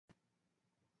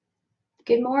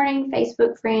Good morning,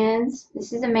 Facebook friends.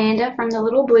 This is Amanda from the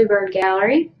Little Bluebird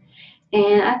Gallery,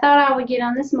 and I thought I would get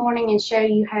on this morning and show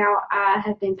you how I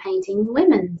have been painting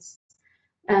lemons.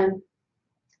 Um,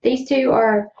 these two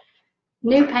are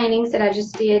new paintings that I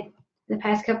just did the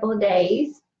past couple of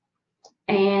days,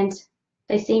 and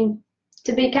they seem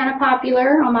to be kind of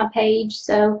popular on my page,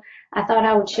 so I thought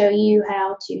I would show you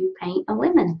how to paint a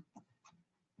lemon.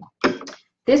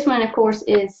 This one, of course,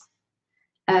 is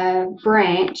a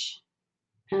branch.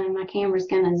 My camera's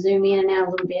going to zoom in and out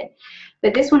a little bit.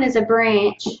 But this one is a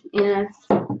branch in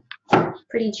a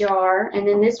pretty jar. And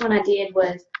then this one I did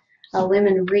was a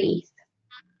lemon wreath.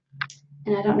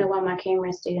 And I don't know why my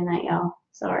camera's doing that, y'all.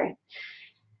 Sorry.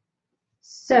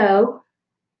 So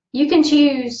you can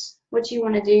choose what you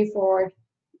want to do for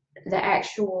the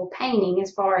actual painting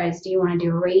as far as, do you want to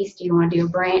do a wreath? Do you want to do a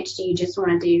branch? Do you just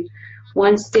want to do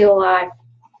one still life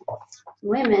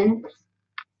lemon?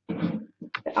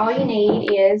 But all you need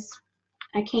is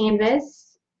a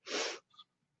canvas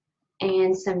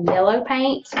and some yellow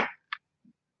paint,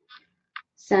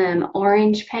 some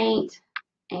orange paint,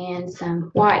 and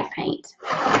some white paint.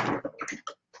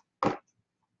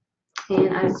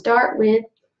 And I start with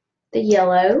the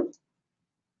yellow.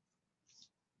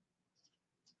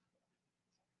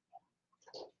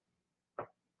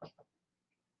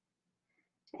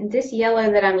 And this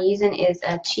yellow that I'm using is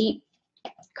a cheap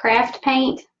craft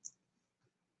paint.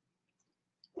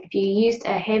 If you used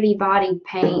a heavy bodied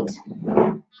paint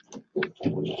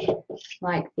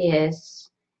like this,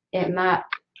 it might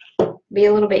be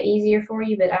a little bit easier for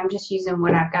you, but I'm just using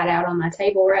what I've got out on my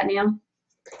table right now.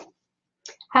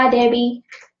 Hi Debbie,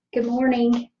 good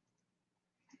morning.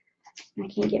 I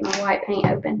can't get my white paint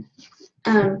open.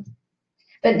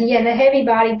 But yeah, the heavy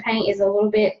bodied paint is a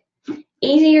little bit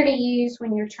easier to use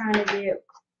when you're trying to do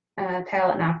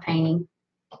palette knife painting.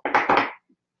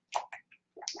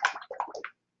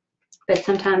 But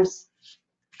sometimes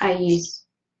I use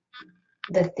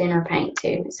the thinner paint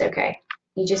too. It's okay.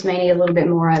 You just may need a little bit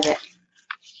more of it.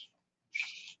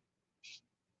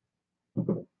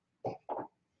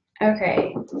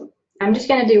 Okay, I'm just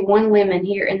going to do one lemon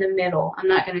here in the middle. I'm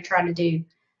not going to try to do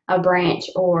a branch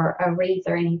or a wreath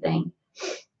or anything.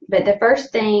 But the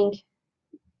first thing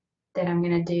that I'm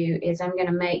going to do is I'm going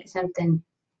to make something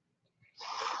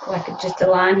like just a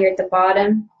line here at the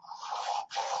bottom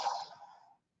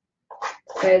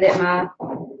so that my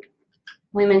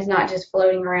lemon's not just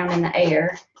floating around in the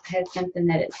air. I have something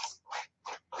that it's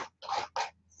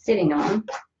sitting on.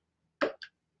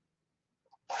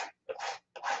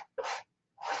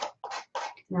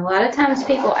 And a lot of times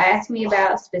people ask me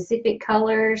about specific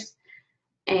colors,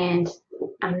 and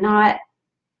I'm not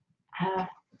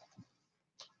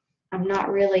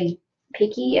really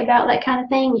picky about that kind of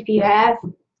thing. If you have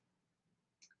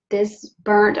this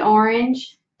burnt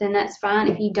orange, then that's fine.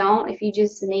 If you don't, if you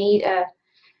just need a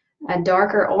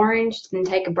darker orange, then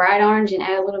take a bright orange and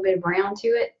add a little bit of brown to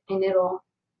it, and it'll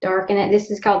darken it.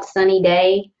 This is called Sunny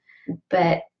Day,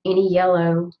 but any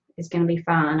yellow is going to be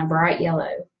fine, a bright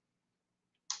yellow.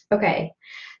 Okay,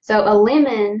 so a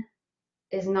lemon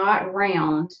is not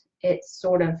round. It's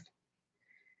sort of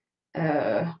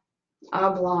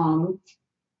oblong.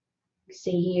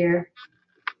 See here,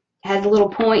 it has a little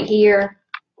point here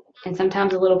and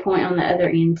sometimes a little point on the other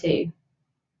end too.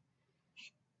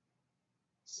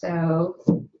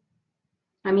 So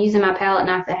I'm using my palette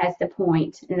knife that has the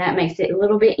point, and that makes it a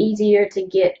little bit easier to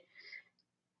get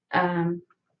a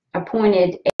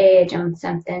pointed edge on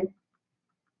something.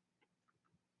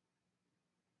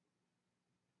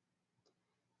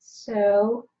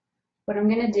 So what I'm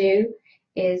going to do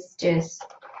is just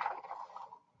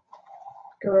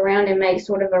go around and make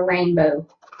sort of a rainbow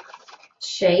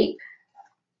shape.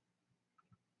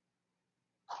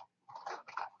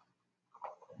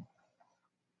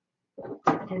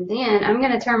 And then I'm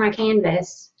going to turn my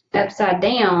canvas upside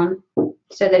down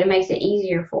so that it makes it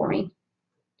easier for me.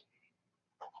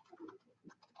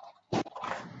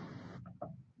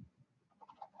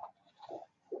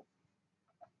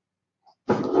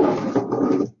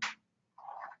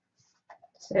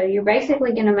 So you're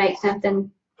basically going to make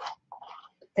something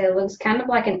that looks kind of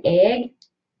like an egg.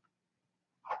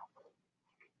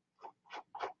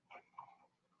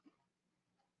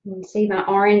 You can see my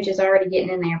orange is already getting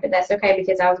in there, but that's okay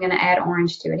because I was going to add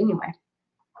orange to it anyway.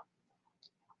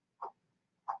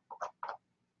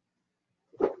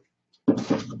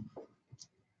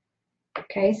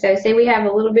 Okay, so see we have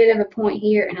a little bit of a point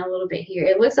here and a little bit here.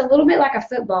 It looks a little bit like a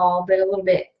football, but a little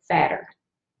bit fatter.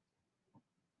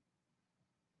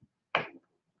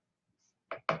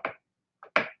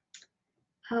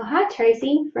 Oh, hi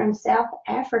Tracy from South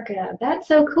Africa. That's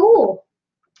so cool.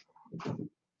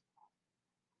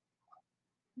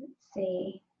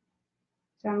 see.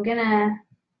 So I'm gonna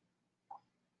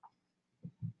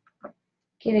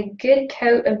get a good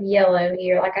coat of yellow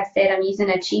here. Like I said, I'm using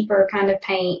a cheaper kind of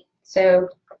paint. So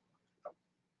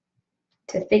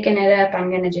to thicken it up,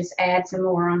 I'm gonna just add some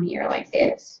more on here like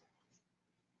this.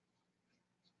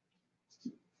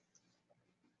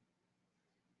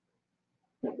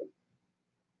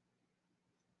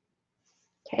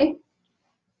 Okay.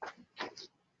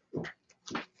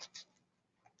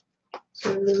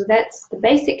 So that's the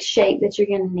basic shape that you're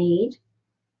going to need.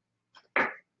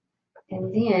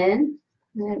 And then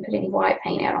I'm going to put any white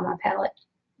paint out on my palette.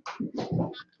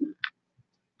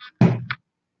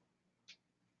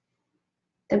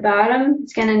 The bottom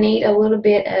is going to need a little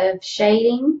bit of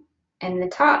shading, and the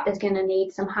top is going to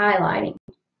need some highlighting.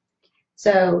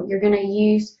 So you're going to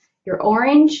use your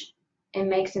orange and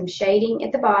make some shading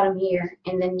at the bottom here,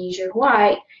 and then use your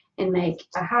white and make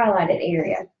a highlighted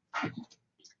area.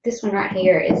 This one right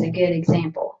here is a good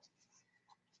example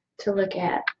to look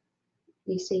at.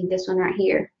 You see this one right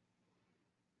here.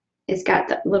 It's got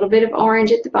a little bit of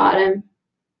orange at the bottom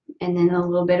and then a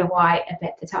little bit of white up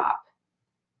at the top.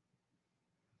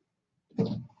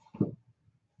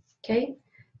 Okay,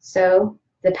 so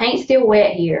the paint's still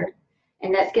wet here,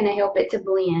 and that's going to help it to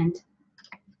blend.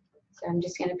 So I'm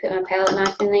just going to put my palette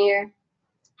knife in there.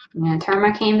 I'm going to turn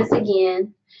my canvas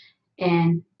again,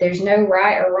 and there's no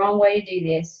right or wrong way to do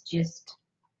this. Just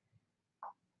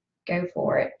go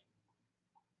for it.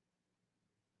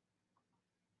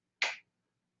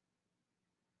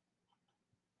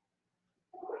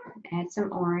 Add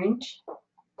some orange.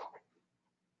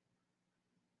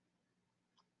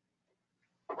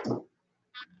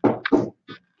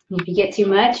 If you get too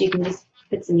much, you can just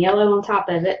put some yellow on top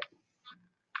of it.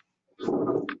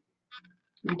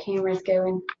 My camera's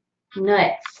going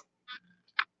nuts.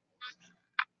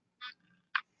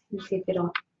 Let's see if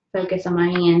it'll focus on my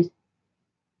hand.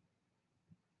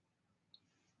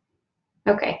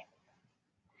 Okay.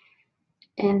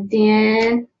 And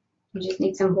then you just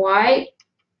need some white.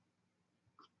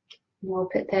 We'll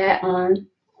put that on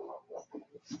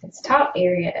its top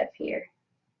area up here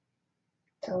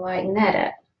to lighten that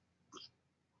up.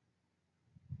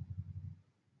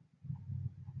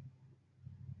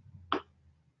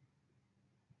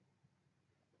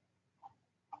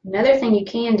 Another thing you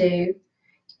can do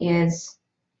is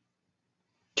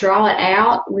draw it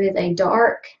out with a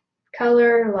dark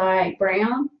color like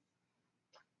brown.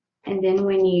 And then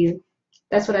when you,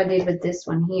 that's what I did with this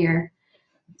one here.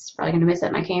 It's probably going to mess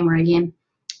up my camera again.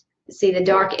 See the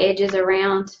dark edges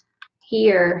around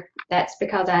here? That's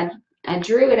because I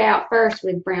drew it out first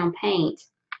with brown paint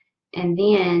and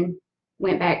then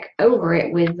went back over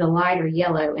it with the lighter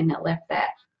yellow, and it left that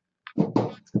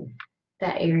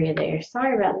area there.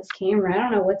 Sorry about this camera. I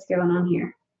don't know what's going on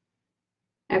here.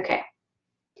 Okay.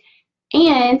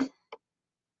 And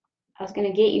I was going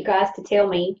to get you guys to tell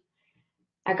me,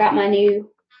 I got my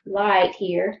new light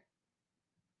here,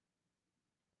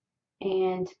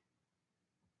 and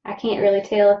I can't really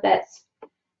tell if that's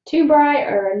too bright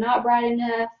or not bright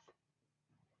enough.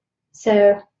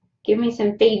 So give me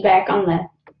some feedback on the,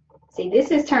 see,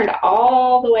 this is turned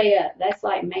all the way up. That's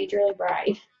like majorly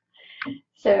bright.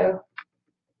 So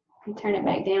I'll turn it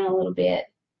back down a little bit.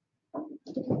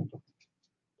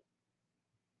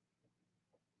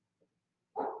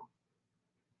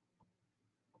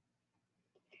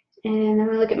 And I'm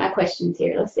going to look at my questions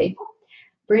here. Let's see.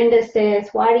 Brenda says,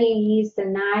 why do you use the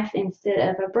knife instead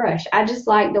of a brush? I just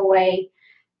like the way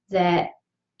that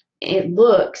it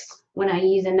looks when I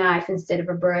use a knife instead of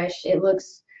a brush.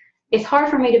 It's hard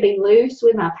for me to be loose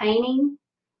with my painting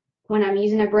when I'm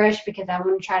using a brush because I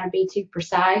want to try to be too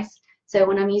precise. So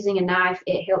when I'm using a knife,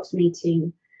 it helps me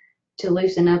to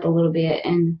loosen up a little bit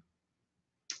and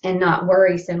not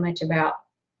worry so much about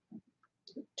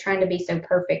trying to be so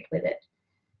perfect with it.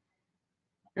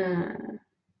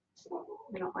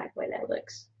 I don't like the way that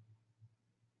looks.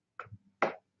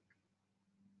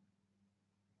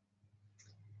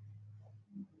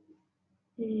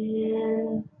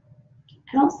 And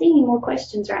I don't see any more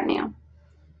questions right now.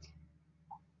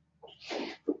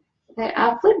 But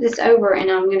I'll flip this over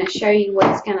and I'm going to show you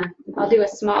what's going to, I'll do a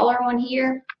smaller one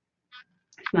here.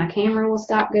 My camera will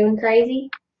stop going crazy.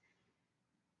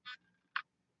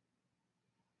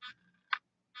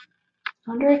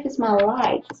 I wonder if it's my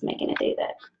light that's making it do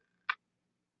that.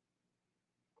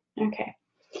 Okay.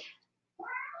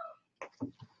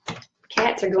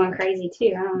 Cats are going crazy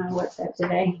too. I don't know what's up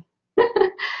today.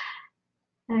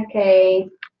 Okay.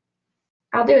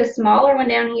 I'll do a smaller one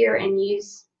down here and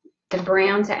use the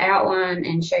brown to outline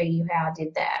and show you how I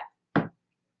did that.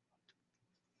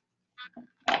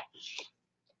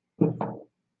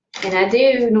 And I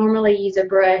do normally use a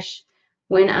brush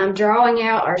when I'm drawing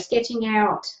out or sketching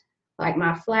out like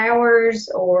my flowers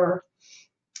or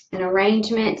an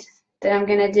arrangement that I'm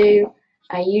going to do.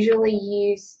 I usually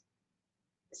use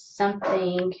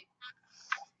something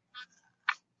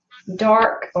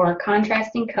dark or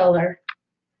contrasting color,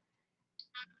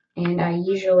 and I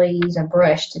usually use a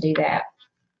brush to do that.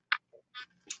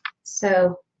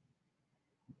 So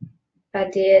if I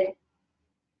did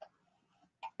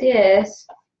this,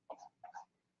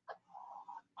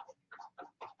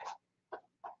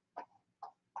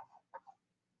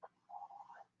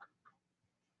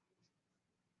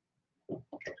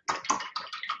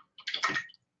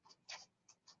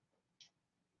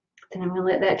 then I'm going to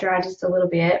let that dry just a little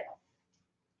bit.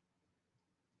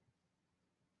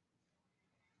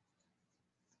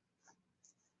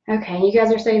 Okay, you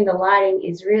guys are saying the lighting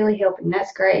is really helping.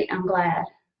 That's great. I'm glad.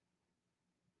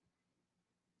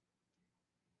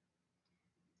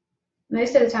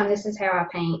 Most of the time, this is how I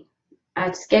paint.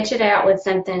 I sketch it out with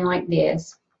something like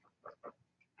this,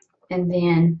 and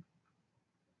then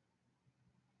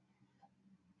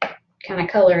kind of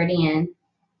color it in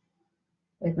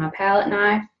with my palette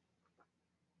knife.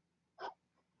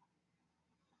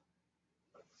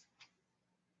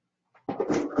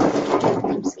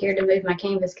 I'm scared to move my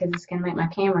canvas because it's going to make my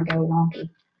camera go wonky.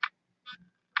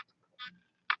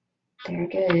 There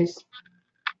it goes.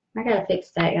 I gotta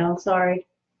fix that, y'all. Sorry.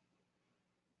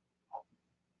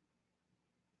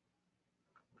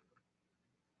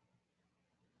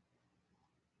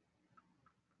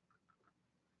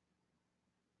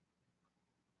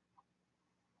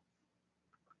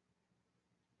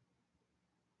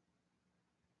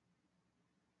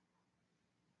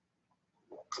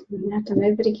 I'm gonna have to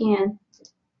move it again.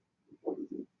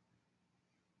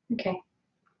 Okay.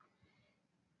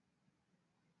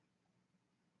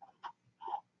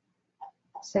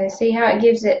 So see how it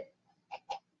gives it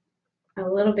a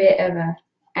little bit of a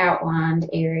outlined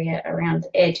area around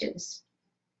the edges.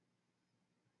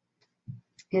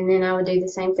 And then I would do the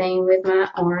same thing with my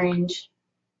orange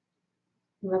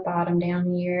on the bottom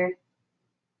down here.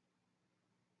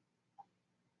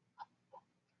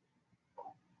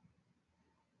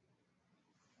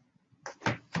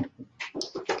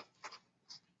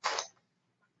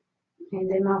 And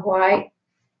then my white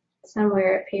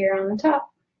somewhere up here on the top.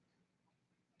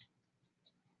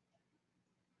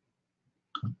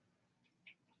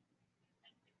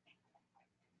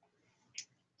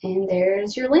 And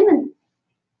there's your lemon.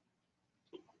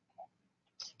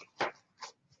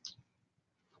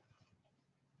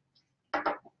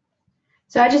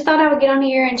 So I just thought I would get on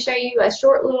here and show you a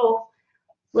short little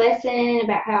lesson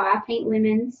about how I paint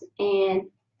lemons. And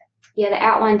yeah, the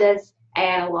outline does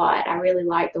add a lot. I really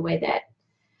like the way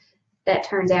that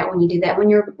turns out when you do that. When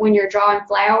you're drawing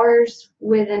flowers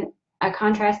with a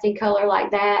contrasting color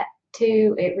like that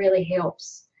too, it really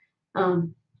helps.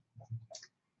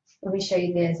 Let me show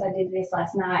you this. I did this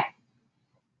last night,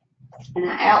 and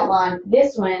I outlined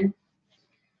this one.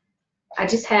 I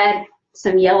just had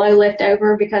some yellow left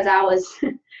over because I was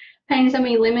painting so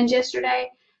many lemons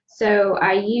yesterday. So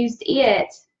I used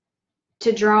it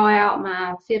to draw out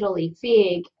my fiddly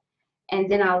fig, and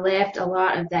then I left a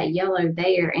lot of that yellow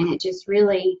there, and it just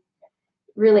really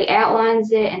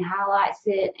outlines it and highlights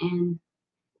it, and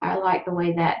I like the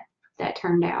way that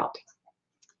turned out.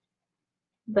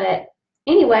 But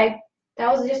anyway,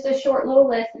 that was just a short little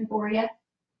lesson for you,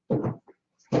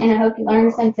 and I hope you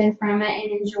learned something from it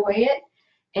and enjoy it.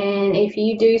 And if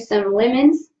you do some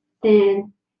lemons,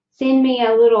 then send me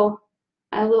a little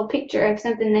picture of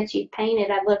something that you've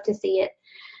painted. I'd love to see it.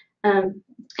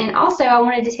 And also, I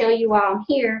wanted to tell you while I'm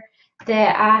here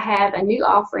that I have a new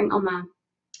offering on my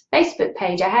Facebook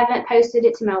page. I haven't posted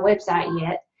it to my website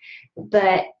yet,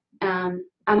 but I'm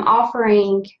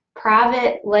offering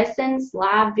private lessons,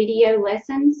 live video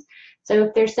lessons. So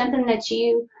if there's something that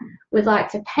you would like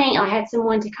to paint, I had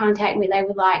someone to contact me. They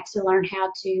would like to learn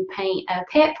how to paint a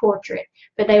pet portrait,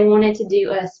 but they wanted to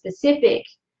do a specific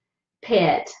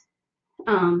pet,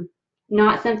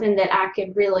 not something that I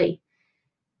could really,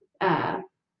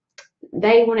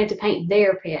 they wanted to paint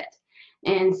their pet.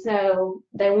 And so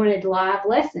they wanted live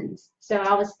lessons. So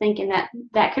I was thinking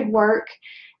that could work.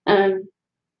 And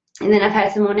then I've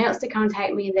had someone else to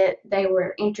contact me that they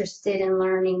were interested in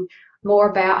learning more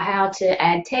about how to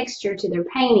add texture to their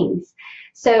paintings.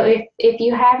 So if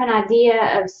you have an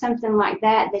idea of something like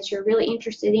that you're really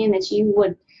interested in, that you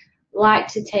would like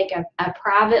to take a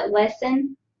private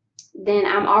lesson, then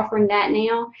I'm offering that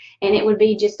now. And it would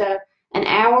be just an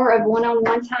hour of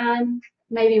one-on-one time.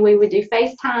 Maybe we would do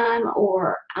FaceTime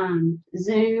or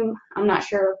Zoom. I'm not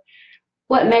sure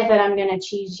what method I'm going to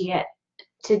choose yet.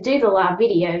 to do the live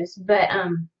videos, but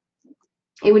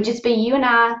it would just be you and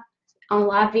I on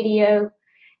live video,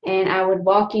 and I would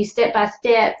walk you step by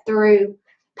step through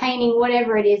painting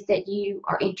whatever it is that you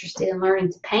are interested in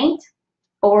learning to paint.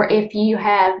 Or if you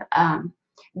have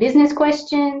business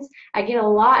questions, I get a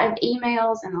lot of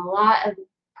emails and a lot of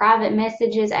private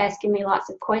messages asking me lots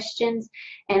of questions,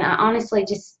 and I honestly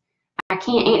I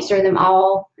can't answer them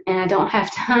all, and I don't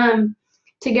have time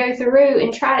to go through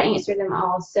and try to answer them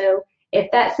all. So if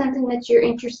that's something that you're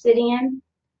interested in,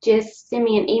 just send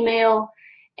me an email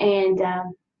and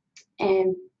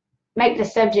and make the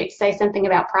subject say something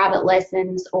about private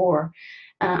lessons, or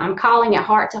I'm calling it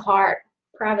heart to heart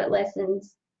private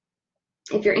lessons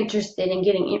if you're interested in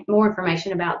getting more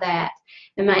information about that.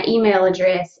 And my email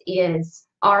address is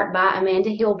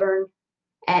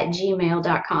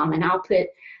artbyamandaHilburn@gmail.com, and I'll put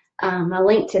a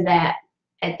link to that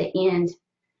at the end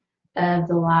of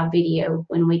the live video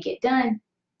when we get done.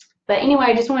 But anyway,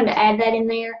 I just wanted to add that in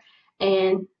there,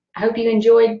 and I hope you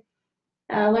enjoyed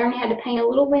learning how to paint a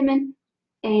Little Women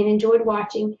and enjoyed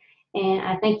watching. And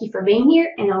I thank you for being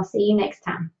here, and I'll see you next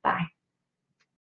time. Bye.